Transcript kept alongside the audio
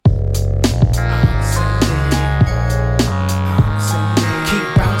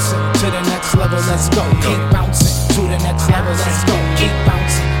let's go. Keep bouncing to the next level, let's go. Keep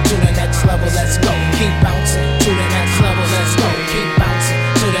bouncing to the next level, let's go. Keep bouncing to the next level, let's go. Keep bouncing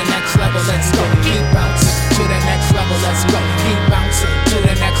to the next level, let's go. Keep bouncing to the next level, let's go. Keep bouncing to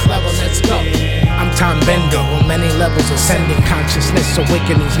the next level, let's go. I'm time bending on many levels, ascending consciousness,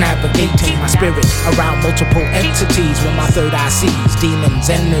 awakenings, navigating my spirit around multiple entities with my third eye sees demons,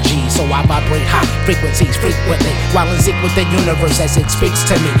 energy. So I vibrate high frequencies frequently while in sync with the universe as it speaks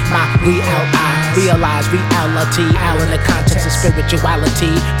to me. My real I realize reality, out in the context of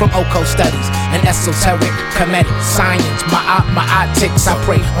spirituality from occult studies and esoteric comedic science. My optics, I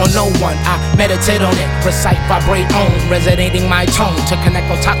pray on no one. I meditate on it, recite, vibrate on, resonating my tone to connect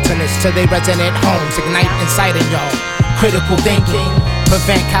autochthonous to their resonant homes, ignite inside in y'all. Critical thinking,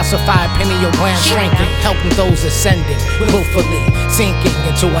 prevent calcified pineal gland shrinking, helping those ascending, willfully sinking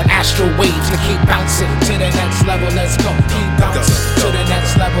into an astral wave to keep bouncing to the next level. Let's go. Keep bouncing to the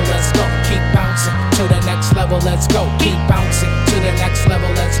next level. Let's go. Keep bouncing to the next level. Let's go. Keep bouncing to the next level.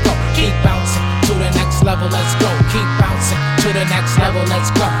 Let's go. Keep bouncing to the next level. Let's go. Keep bouncing to the next level.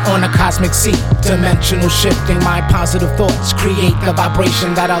 Let's go. On a cosmic sea, dimensional shifting, my positive thoughts create the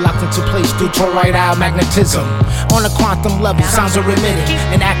vibration that are locked into place through toroidal magnetism. On a quantum level, sounds are emitting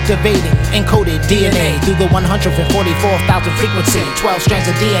and activating encoded DNA through the 144,000 frequency, 12 strands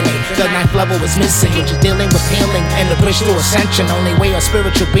of DNA. The 9th level is missing, which is dealing with healing and the bridge to ascension. Only way a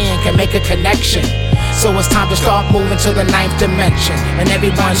spiritual being can make a connection. So it's time to start moving to the 9th dimension, and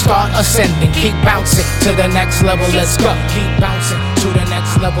everyone start ascending. Keep bouncing to the next level, let's go. Keep bouncing to the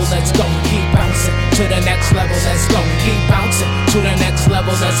next level, let's go. Keep bouncing to the next level, let's go. Keep bouncing to the next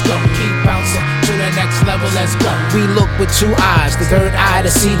level, let's go. Keep bouncing to the next level, let's go. We look with two eyes, the third eye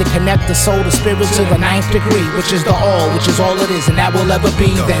to see, to connect the soul to spirit to the 9th degree, which is the all, which is all it is, and that will ever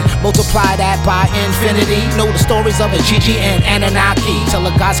be. Then multiply that by infinity. Know the stories of a Gigi and Anunnaki, tell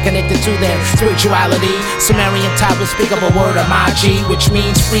the gods connected to their spirituality. Sumerian tablets speak of a word of Magi, which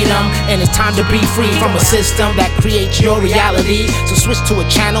means freedom, and it's time to be free from a system that creates your reality. So switch to a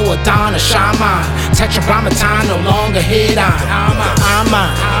channel, a Don, a shaman. Tetragrammaton no longer hid on. I'm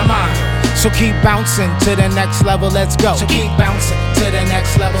on. So keep bouncing to the next level, let's go. So keep bouncing to the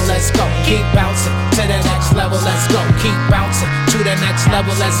next level, let's go. Keep bouncing to the next level, let's go. Keep bouncing to the next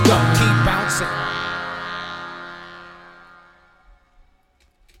level, let's go. Keep bouncing.